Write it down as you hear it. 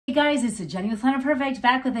Hey guys, it's Jenny with Planner Perfect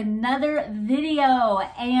back with another video,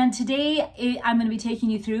 and today I'm going to be taking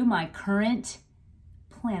you through my current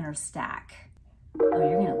planner stack. Oh,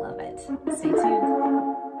 you're going to love it. Stay tuned.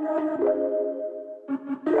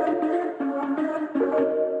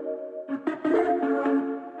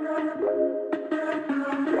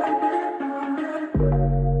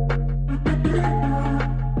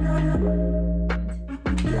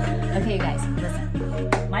 Okay, guys, listen.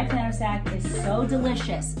 My planner stack is so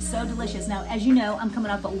delicious, so delicious. Now, as you know, I'm coming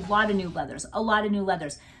off a lot of new leathers.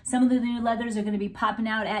 Some of the new leathers are going to be popping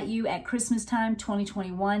out at you at Christmas time,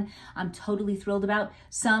 2021. I'm totally thrilled about.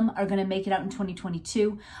 Some are going to make it out in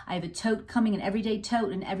 2022. I have a tote coming, an everyday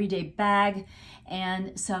tote, an everyday bag,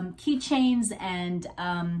 and some keychains, and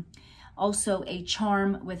also a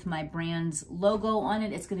charm with my brand's logo on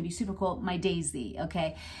it. It's going to be super cool. My Daisy,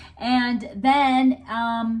 okay? And then,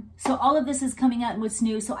 so all of this is coming out and what's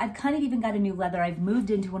new. So I've kind of even got a new leather. I've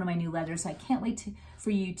moved into one of my new leathers, so I can't wait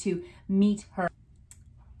for you to meet her.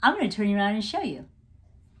 I'm going to turn you around and show you.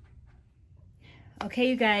 Okay,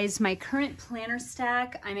 you guys, my current planner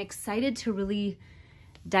stack. I'm excited to really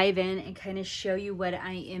dive in and kind of show you what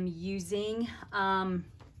I am using. I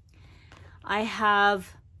have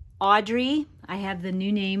Audrey. I have the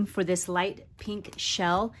new name for this light pink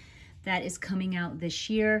shell that is coming out this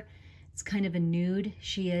year. It's kind of a nude.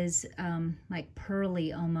 She is like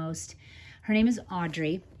pearly almost. Her name is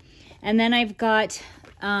Audrey. And then I've got,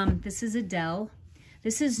 this is Adele.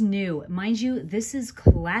 This is new. Mind you, this is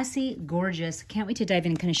classy, gorgeous. Can't wait to dive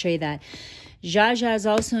in and kind of show you that. Jaja is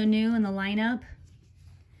also new in the lineup.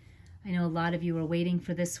 I know a lot of you are waiting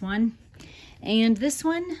for this one. And this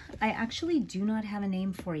one, I actually do not have a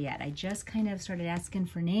name for yet. I just kind of started asking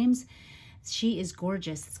for names. She is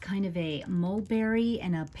gorgeous. It's kind of a mulberry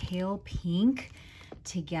and a pale pink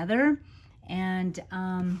together. And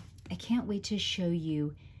I can't wait to show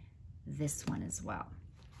you this one as well.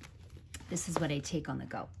 This is what I take on the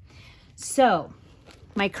go. So,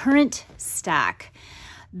 my current stack.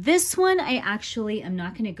 This one I actually am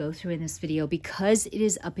not going to go through in this video because it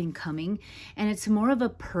is up and coming and it's more of a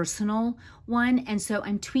personal one, and so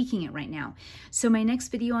I'm tweaking it right now. So my next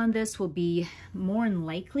video on this will be more than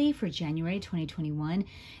likely for January 2021,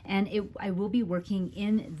 and I will be working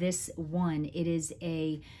in this one. It is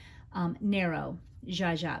a narrow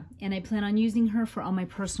Jaja, and I plan on using her for all my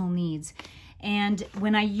personal needs. And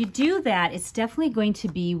when you do that, it's definitely going to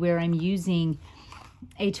be where I'm using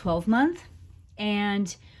a 12-month,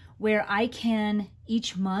 and where I can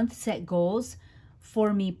each month set goals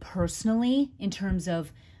for me personally in terms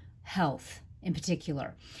of health in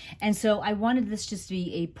particular. And so I wanted this just to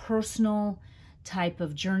be a personal type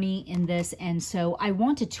of journey in this. And so I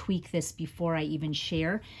want to tweak this before I even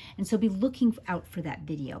share. And so be looking out for that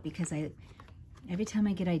video, because every time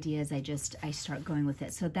I get ideas, I start going with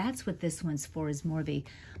it. So that's what this one's for, is more of a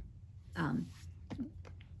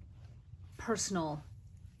personal,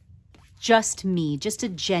 just me, just a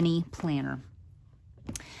Jenny planner.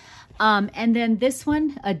 And then this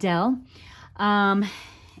one, Adele.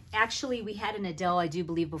 Actually, we had an Adele, I do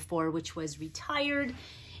believe, before, which was retired.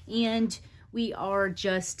 And we are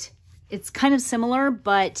just, it's kind of similar,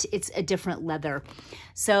 but it's a different leather.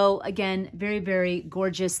 So again, very, very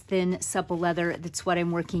gorgeous, thin, supple leather. That's what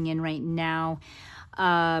I'm working in right now.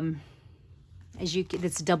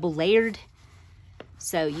 It's double layered.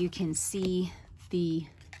 So you can see the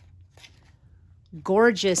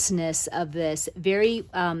gorgeousness of this. Very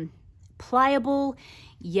pliable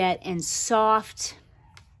yet and soft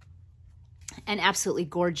and absolutely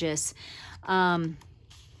gorgeous. I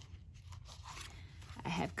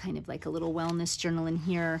have kind of like a little wellness journal in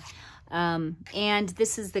here. And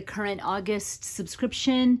this is the current August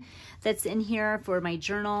subscription that's in here for my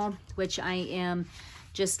journal, which I am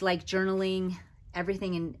just like journaling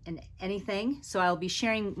everything and anything. So I'll be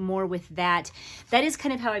sharing more with that. That is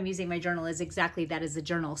kind of how I'm using my journal, is exactly that, as a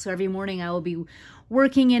journal. So every morning I will be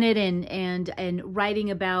working in it and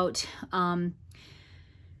writing about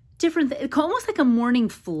different, almost like a morning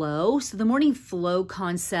flow. So the morning flow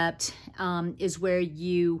concept is where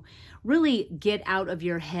you really get out of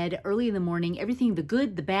your head early in the morning, everything, the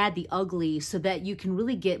good, the bad, the ugly, so that you can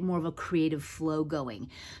really get more of a creative flow going.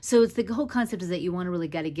 So it's the whole concept is that you want to really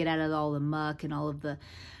got to get out of all the muck and all of the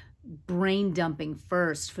brain dumping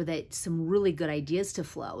first for that some really good ideas to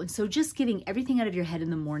flow. And so just getting everything out of your head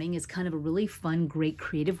in the morning is kind of a really fun, great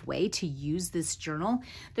creative way to use this journal.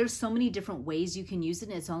 There's so many different ways you can use it,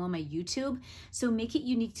 and it's all on my YouTube. So make it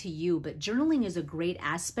unique to you. But journaling is a great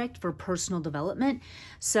aspect for personal development.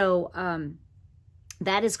 So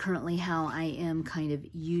that is currently how I am kind of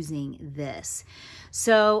using this.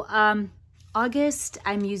 So August,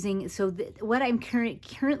 I'm using, so what I'm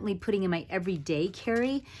currently putting in my everyday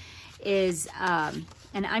carry is, and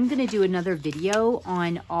I'm going to do another video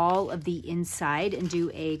on all of the inside and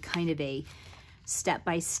do a kind of a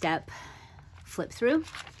step-by-step flip through.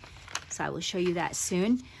 So I will show you that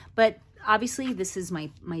soon. But obviously this is my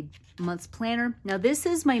month's planner. Now this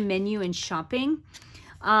is my menu and shopping.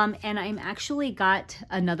 And I'm actually got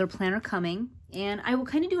another planner coming, and I will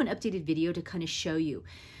kind of do an updated video to kind of show you.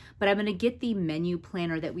 But I'm going to get the menu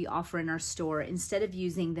planner that we offer in our store instead of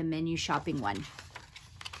using the menu shopping one.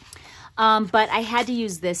 But I had to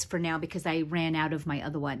use this for now because I ran out of my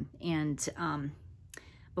other one, and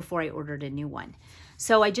before I ordered a new one.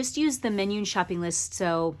 So I just used the menu and shopping list.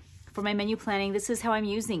 So for my menu planning, this is how I'm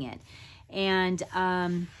using it. And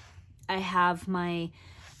I have my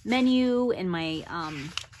menu and my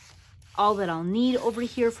all that I'll need over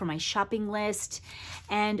here for my shopping list.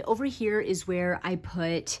 And over here is where I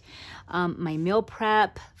put my meal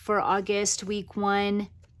prep for August week 1,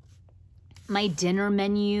 my dinner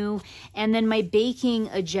menu, and then my baking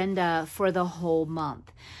agenda for the whole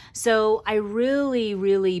month. So I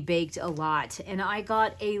really baked a lot, and I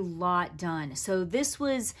got a lot done. So this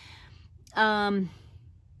was,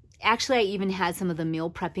 actually I even had some of the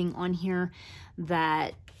meal prepping on here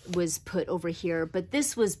that was put over here, but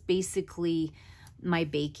this was basically my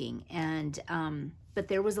baking. And but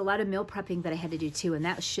there was a lot of meal prepping that I had to do too, and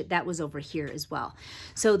that was over here as well.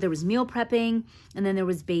 So there was meal prepping, and then there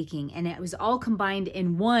was baking, and it was all combined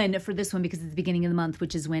in one for this one because it's the beginning of the month,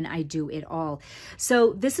 which is when I do it all.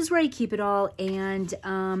 So this is where I keep it all, and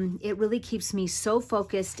it really keeps me so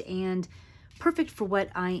focused and perfect for what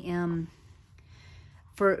I am,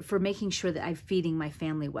 for making sure that I'm feeding my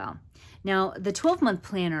family well. Now, the 12-month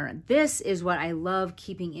planner, this is what I love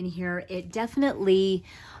keeping in here. It definitely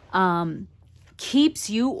keeps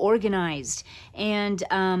you organized. And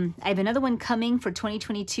I have another one coming for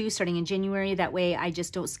 2022 starting in January. That way I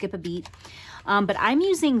just don't skip a beat. But I'm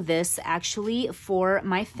using this actually for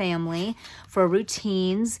my family, for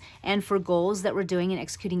routines and for goals that we're doing and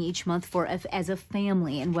executing each month for as a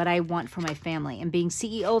family and what I want for my family. And being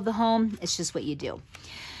CEO of the home, it's just what you do.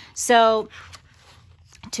 So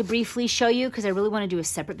to briefly show you, because I really want to do a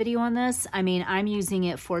separate video on this, I mean, I'm using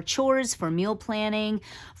it for chores, for meal planning,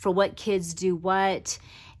 for what kids do what,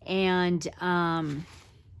 and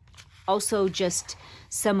also just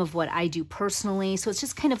some of what I do personally. So it's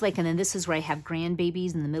just kind of like, and then this is where I have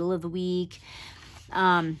grandbabies in the middle of the week.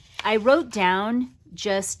 I wrote down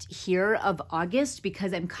just here of August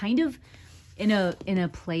because I'm kind of in a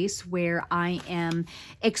place where I am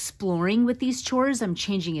exploring with these chores. I'm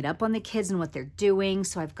changing it up on the kids and what they're doing.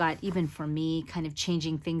 So I've got, even for me, kind of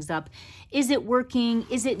changing things up. Is it working?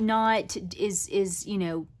 Is it not? Is you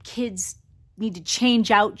know, kids need to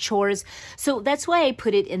change out chores. So that's why I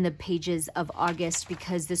put it in the pages of August,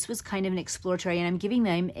 because this was kind of an exploratory, and I'm giving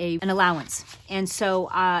them an allowance. And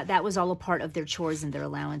so that was all a part of their chores and their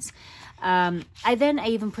allowance. I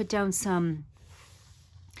even put down some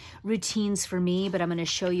routines for me, but I'm going to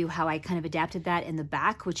show you how I kind of adapted that in the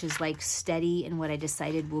back, which is like steady in what I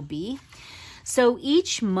decided will be. So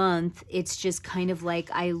each month, it's just kind of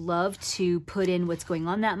like, I love to put in what's going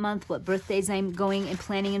on that month, what birthdays I'm going and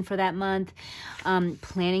planning in for that month,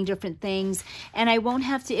 planning different things. And I won't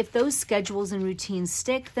have to, if those schedules and routines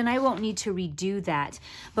stick, then I won't need to redo that.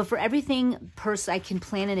 But for everything I can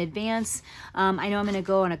plan in advance. I know I'm going to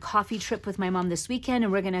go on a coffee trip with my mom this weekend,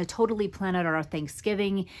 and we're going to totally plan out our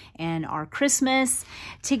Thanksgiving and our Christmas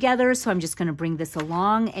together. So I'm just going to bring this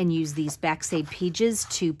along and use these backside pages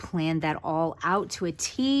to plan that all out to a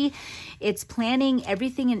T. It's planning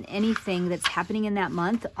everything and anything that's happening in that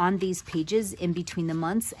month on these pages in between the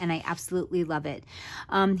months, and I absolutely love it.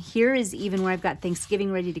 Here is even where I've got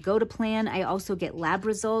Thanksgiving ready to go to plan. I also get lab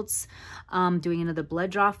results, doing another blood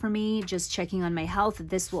draw for me, just checking on my health.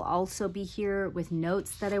 This will also be here with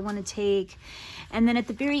notes that I want to take. And then at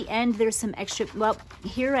the very end, there's some extra, well,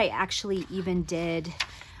 here I actually even did,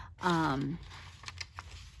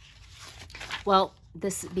 well,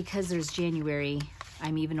 this, because there's January,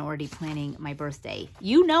 I'm even already planning my birthday.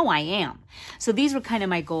 You know I am. So these were kind of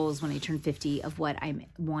my goals when I turned 50 of what I'm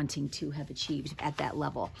wanting to have achieved at that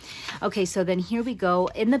level. Okay, so then here we go.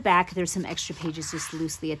 In the back, there's some extra pages just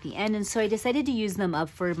loosely at the end. And so I decided to use them up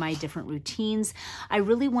for my different routines. I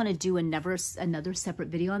really want to do another separate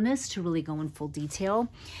video on this to really go in full detail.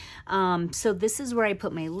 So this is where I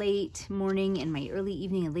put my late morning and my early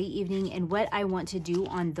evening and late evening and what I want to do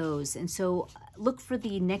on those. And so look for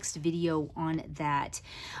the next video on that.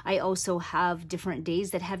 I also have different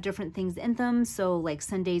days that have different things in them. So like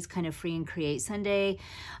Sunday's kind of free and create Sunday.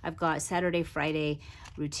 I've got Saturday, Friday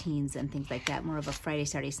routines and things like that, more of a Friday,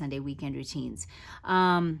 Saturday, Sunday weekend routines.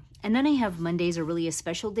 And then I have Mondays are really a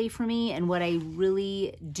special day for me and what I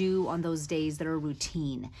really do on those days that are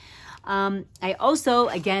routine. I also,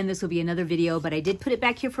 again, this will be another video, but I did put it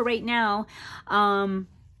back here for right now.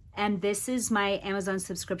 And this is my Amazon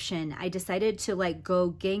subscription. I decided to like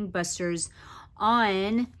go gangbusters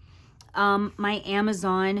on my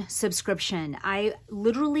Amazon subscription. I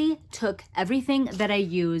literally took everything that I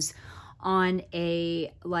use on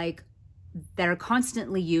a like that are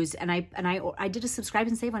constantly used, and I did a subscribe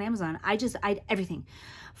and save on Amazon. I everything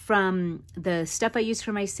from the stuff I use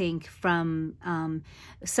for my sink, from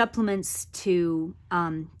supplements to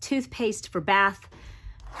toothpaste for bath,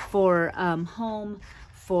 for home,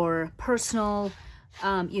 for personal,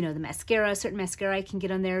 you know, the mascara, certain mascara I can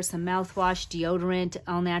get on there, some mouthwash, deodorant,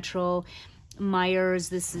 all natural, Myers,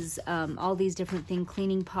 this is all these different things,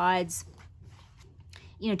 cleaning pods,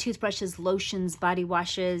 you know, toothbrushes, lotions, body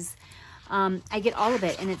washes. I get all of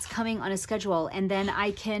it and it's coming on a schedule, and then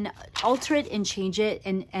I can alter it and change it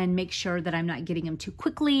and make sure that I'm not getting them too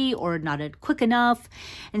quickly or not quick enough.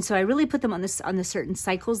 And so I really put them on the certain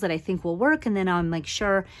cycles that I think will work. And then I'm like,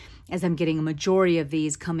 sure, as I'm getting a majority of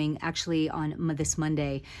these coming actually on this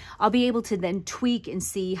Monday, I'll be able to then tweak and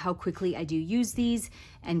see how quickly I do use these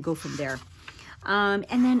and go from there. And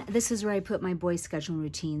then this is where I put my boys' schedule and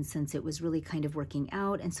routine since it was really kind of working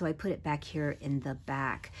out. And so I put it back here in the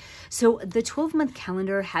back. So the 12-month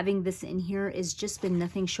calendar, having this in here has just been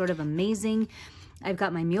nothing short of amazing. I've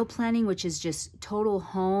got my meal planning, which is just total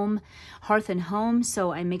home, hearth and home.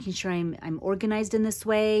 So I'm making sure I'm organized in this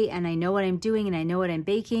way and I know what I'm doing and I know what I'm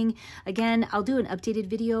baking. Again, I'll do an updated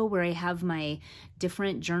video where I have my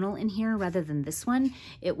different journal in here rather than this one.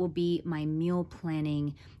 It will be my meal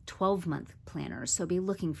planning 12-month planner. So be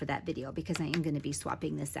looking for that video because I am going to be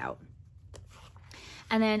swapping this out.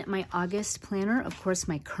 And then my August planner, of course,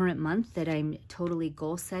 my current month that I'm totally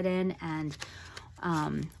goal set in and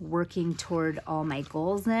working toward all my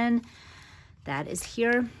goals in. That is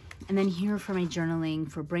here. And then here for my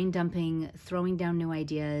journaling, for brain dumping, throwing down new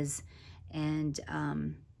ideas, and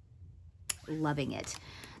loving it.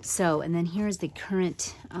 So, and then here's the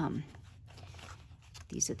current,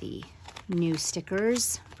 these are the new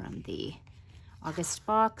stickers from the August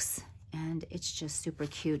box, and it's just super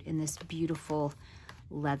cute in this beautiful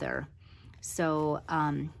leather. So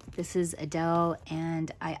this is Adele,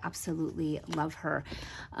 and I absolutely love her.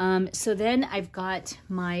 So then I've got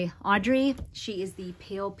my Audrey. She is the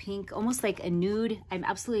pale pink, almost like a nude. I'm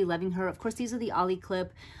absolutely loving her. Of course, these are the Ollie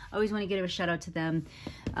Clip. I always want to give a shout out to them.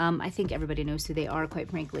 I think everybody knows who they are, quite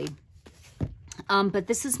frankly. But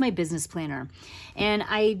this is my business planner, and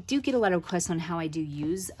I do get a lot of requests on how I do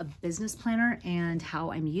use a business planner and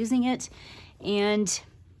how I'm using it. And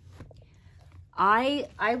I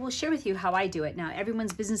will share with you how I do it. Now,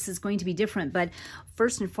 everyone's business is going to be different, but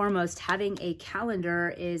first and foremost, having a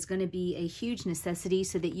calendar is going to be a huge necessity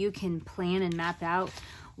so that you can plan and map out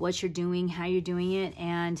what you're doing, how you're doing it,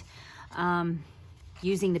 and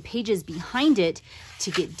using the pages behind it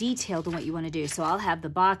to get detailed on what you want to do. So I'll have the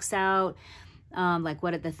box out, like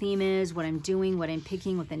what the theme is, what I'm doing, what I'm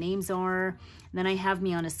picking, what the names are. And then I have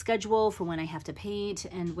me on a schedule for when I have to paint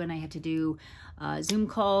and when I have to do Zoom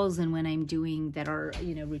calls and when I'm doing that are,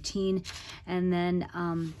 you know, routine. And then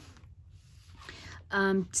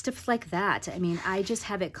stuff like that. I mean, I just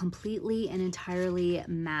have it completely and entirely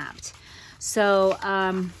mapped. So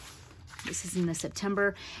this is in the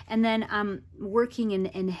September, and then I'm working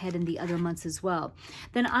in ahead in the other months as well.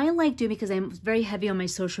 Then I like doing, because I'm very heavy on my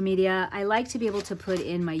social media, I like to be able to put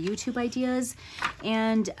in my YouTube ideas,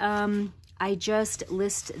 and I just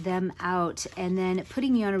list them out and then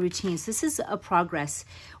putting me on a routine. So this is a progress,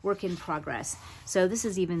 work in progress. So this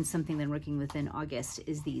is even something that I'm working with in August,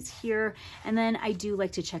 is these here. And then I do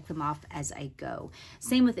like to check them off as I go.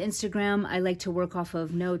 Same with Instagram. I like to work off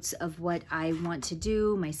of notes of what I want to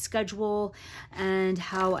do, my schedule, and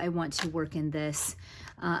how I want to work in this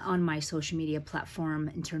on my social media platform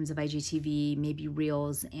in terms of IGTV, maybe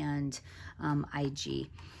Reels, and IG.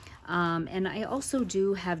 And I also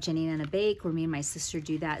do have Jenny and Anna Bake, where me and my sister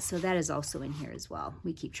do that. So that is also in here as well.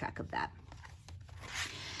 We keep track of that.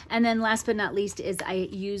 And then last but not least is I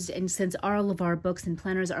used, and since all of our books and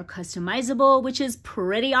planners are customizable, which is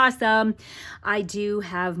pretty awesome, I do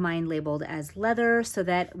have mine labeled as leather so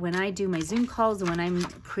that when I do my Zoom calls and when I'm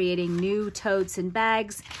creating new totes and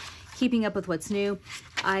bags, keeping up with what's new,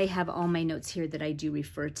 I have all my notes here that I do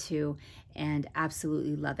refer to and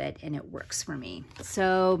absolutely love it, and it works for me.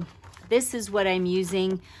 So this is what I'm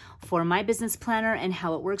using for my business planner and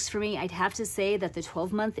how it works for me. I'd have to say that the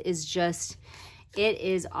 12-month is just, it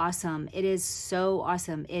is awesome. It is so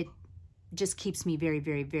awesome. It just keeps me very,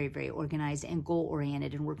 very, very, very organized and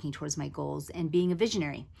goal-oriented and working towards my goals and being a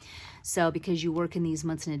visionary. So because you work in these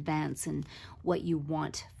months in advance and what you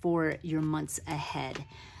want for your months ahead.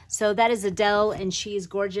 So that is Adele, and she is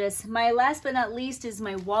gorgeous. My last but not least is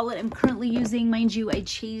my wallet I'm currently using. Mind you, I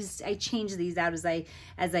change these out as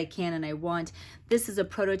I can and I want. This is a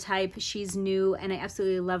prototype. She's new, and I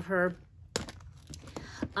absolutely love her.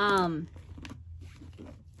 And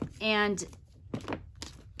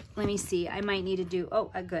let me see. I might need to do.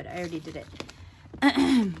 Oh, good. I already did it.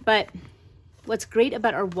 But what's great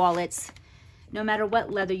about our wallets, no matter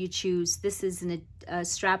what leather you choose, this is a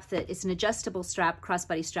strap that it's an adjustable strap,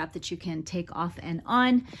 crossbody strap that you can take off and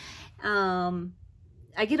on.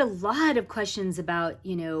 I get a lot of questions about,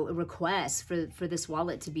 you know, requests for this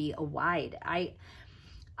wallet to be a wide.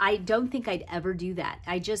 I don't think I'd ever do that.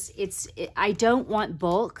 I don't want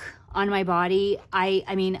bulk on my body.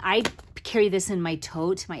 I mean, I carry this in my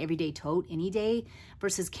tote, my everyday tote any day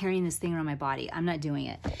versus carrying this thing around my body. I'm not doing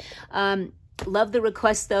it. Love the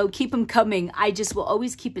requests though. Keep them coming. I just will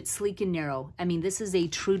always keep it sleek and narrow. I mean, this is a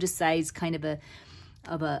true to size kind of a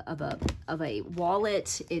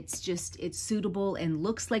wallet. It's suitable and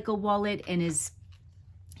looks like a wallet and is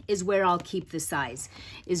where I'll keep the size,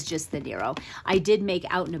 is just the narrow. I did make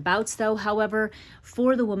out and abouts though, however,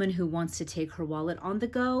 for the woman who wants to take her wallet on the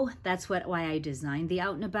go. That's why I designed the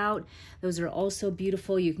out and about. Those are also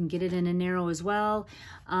beautiful. You can get it in a narrow as well.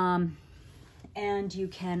 And you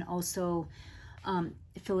can also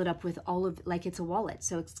fill it up with all of, like it's a wallet.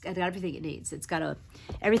 So it's got everything it needs. It's got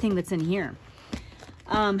everything that's in here.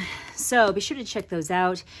 So be sure to check those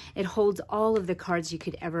out. It holds all of the cards you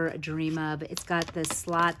could ever dream of. It's got the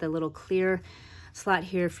slot, the little clear slot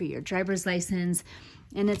here for your driver's license.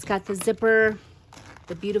 And it's got the zipper,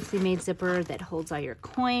 the beautifully made zipper that holds all your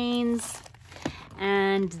coins.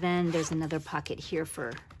 And then there's another pocket here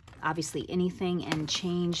for obviously anything and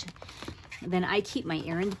change. Then I keep my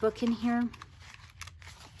errand book in here.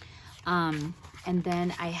 And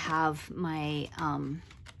then I have my,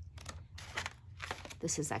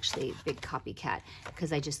 this is actually a big copycat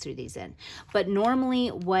because I just threw these in. But normally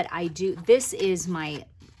what I do, this is my,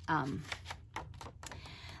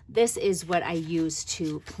 this is what I use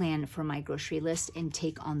to plan for my grocery list and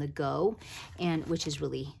take on the go, and which is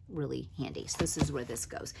really, really handy. So this is where this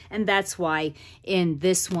goes. And that's why in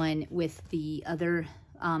this one with the other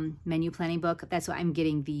menu planning book, that's why I'm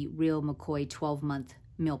getting the Real McCoy 12-month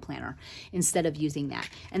meal planner instead of using that.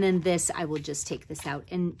 And then this, I will just take this out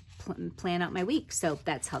and plan out my week. So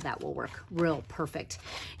that's how that will work. Real perfect.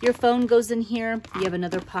 Your phone goes in here. You have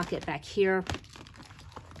another pocket back here.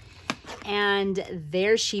 And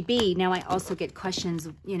there she be. Now I also get questions,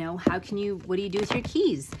 you know, what do you do with your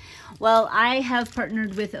keys? Well, I have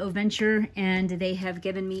partnered with Oventure and they have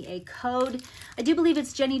given me a code. I do believe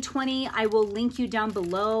it's Jenny20. I will link you down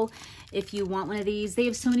below if you want one of these. They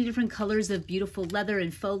have so many different colors of beautiful leather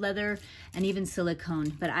and faux leather and even silicone,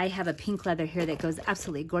 but I have a pink leather here that goes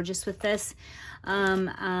absolutely gorgeous with this.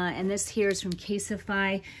 And this here is from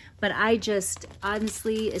Caseify, but I just,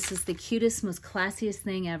 honestly, this is the cutest, most classiest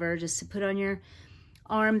thing ever, just to put on your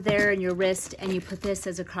arm there and your wrist, and you put this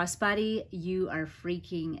as a crossbody, you are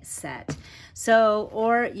freaking set. So,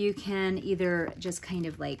 or you can either just kind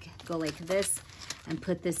of like go like this and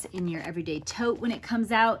put this in your everyday tote when it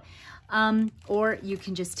comes out, or you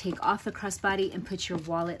can just take off the crossbody and put your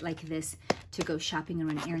wallet like this to go shopping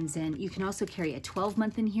and run errands in. You can also carry a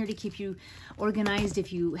 12-month in here to keep you organized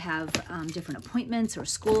if you have different appointments or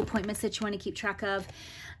school appointments that you want to keep track of.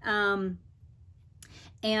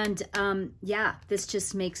 Yeah, this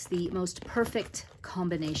just makes the most perfect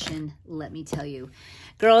combination, let me tell you.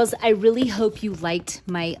 Girls, I really hope you liked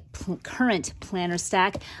my current planner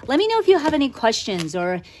stack. Let me know if you have any questions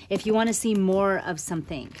or if you want to see more of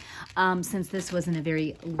something, since this wasn't a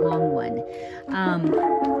very long one.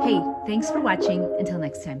 Hey, thanks for watching. Until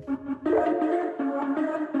next time.